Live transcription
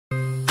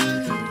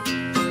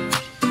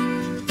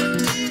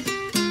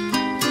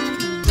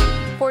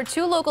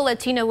two local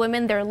Latina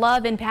women, their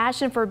love and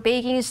passion for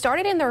baking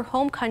started in their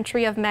home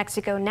country of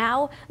Mexico.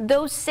 Now,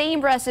 those same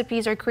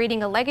recipes are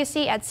creating a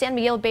legacy at San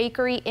Miguel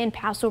Bakery in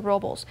Paso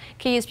Robles.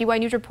 KSBY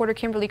News reporter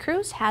Kimberly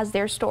Cruz has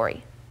their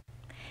story.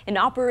 In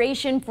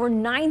operation for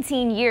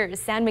 19 years,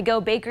 San Miguel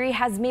Bakery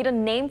has made a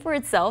name for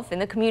itself in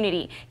the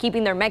community,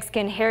 keeping their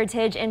Mexican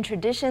heritage and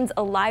traditions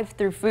alive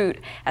through food.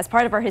 As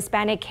part of our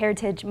Hispanic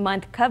Heritage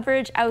Month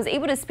coverage, I was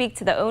able to speak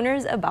to the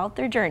owners about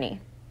their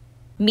journey.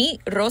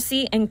 Meet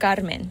Rosy and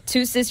Carmen,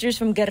 two sisters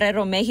from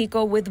Guerrero,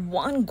 Mexico, with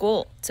one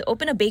goal: to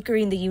open a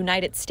bakery in the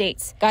United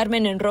States.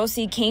 Carmen and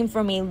Rosy came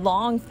from a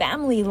long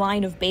family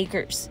line of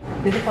bakers.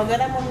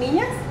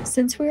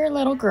 Since we were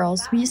little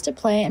girls, we used to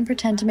play and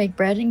pretend to make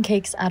bread and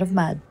cakes out of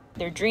mud.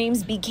 Their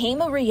dreams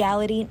became a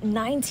reality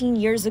 19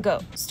 years ago,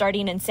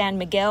 starting in San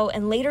Miguel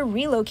and later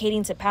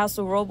relocating to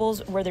Paso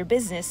Robles, where their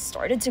business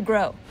started to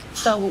grow.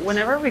 So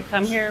whenever we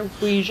come here,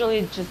 we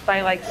usually just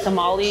buy like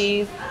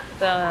tamales,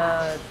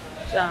 the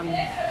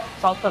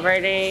salsa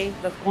verde,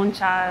 the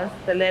conchas,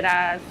 the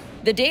leras.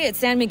 The day at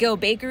San Miguel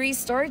Bakery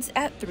starts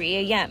at 3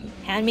 a.m.,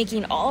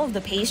 hand-making all of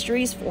the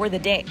pastries for the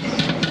day.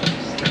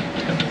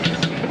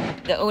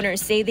 The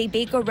owners say they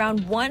bake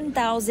around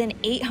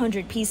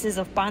 1,800 pieces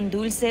of pan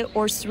dulce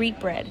or sweet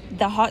bread.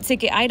 The hot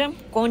ticket item,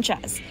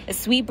 conchas, a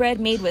sweet bread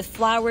made with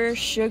flour,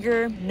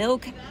 sugar,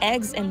 milk,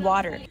 eggs, and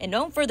water, and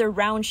known for their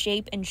round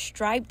shape and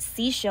striped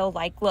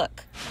seashell-like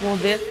look. Well,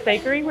 this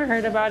bakery, we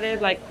heard about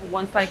it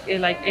once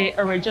it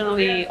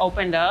originally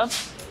opened up,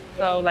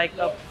 so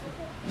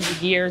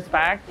years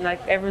back.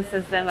 Ever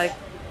since then,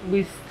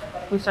 we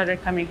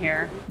started coming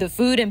here. The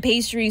food and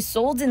pastries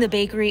sold in the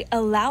bakery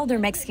allow their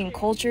Mexican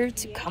culture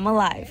to come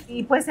alive.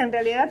 In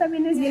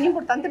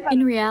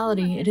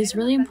reality, it is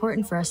really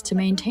important for us to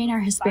maintain our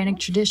Hispanic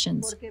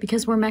traditions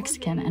because we're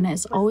Mexican, and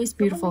it's always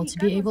beautiful to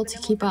be able to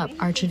keep up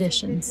our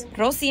traditions.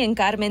 Rosy and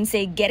Carmen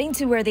say getting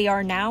to where they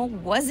are now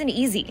wasn't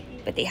easy,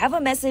 but they have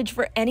a message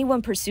for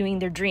anyone pursuing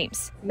their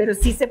dreams. Pero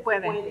sí se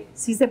puede.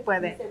 Sí se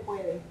puede.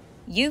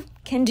 You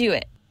can do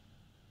it.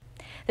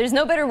 There's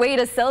no better way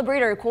to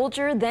celebrate our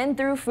culture than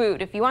through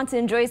food. If you want to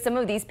enjoy some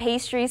of these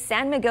pastries,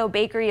 San Miguel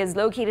Bakery is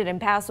located in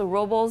Paso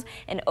Robles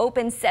and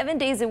open 7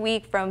 days a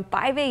week from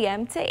 5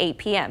 a.m. to 8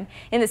 p.m.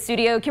 In the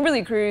studio,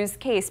 Kimberly Cruz,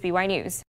 KSBY News.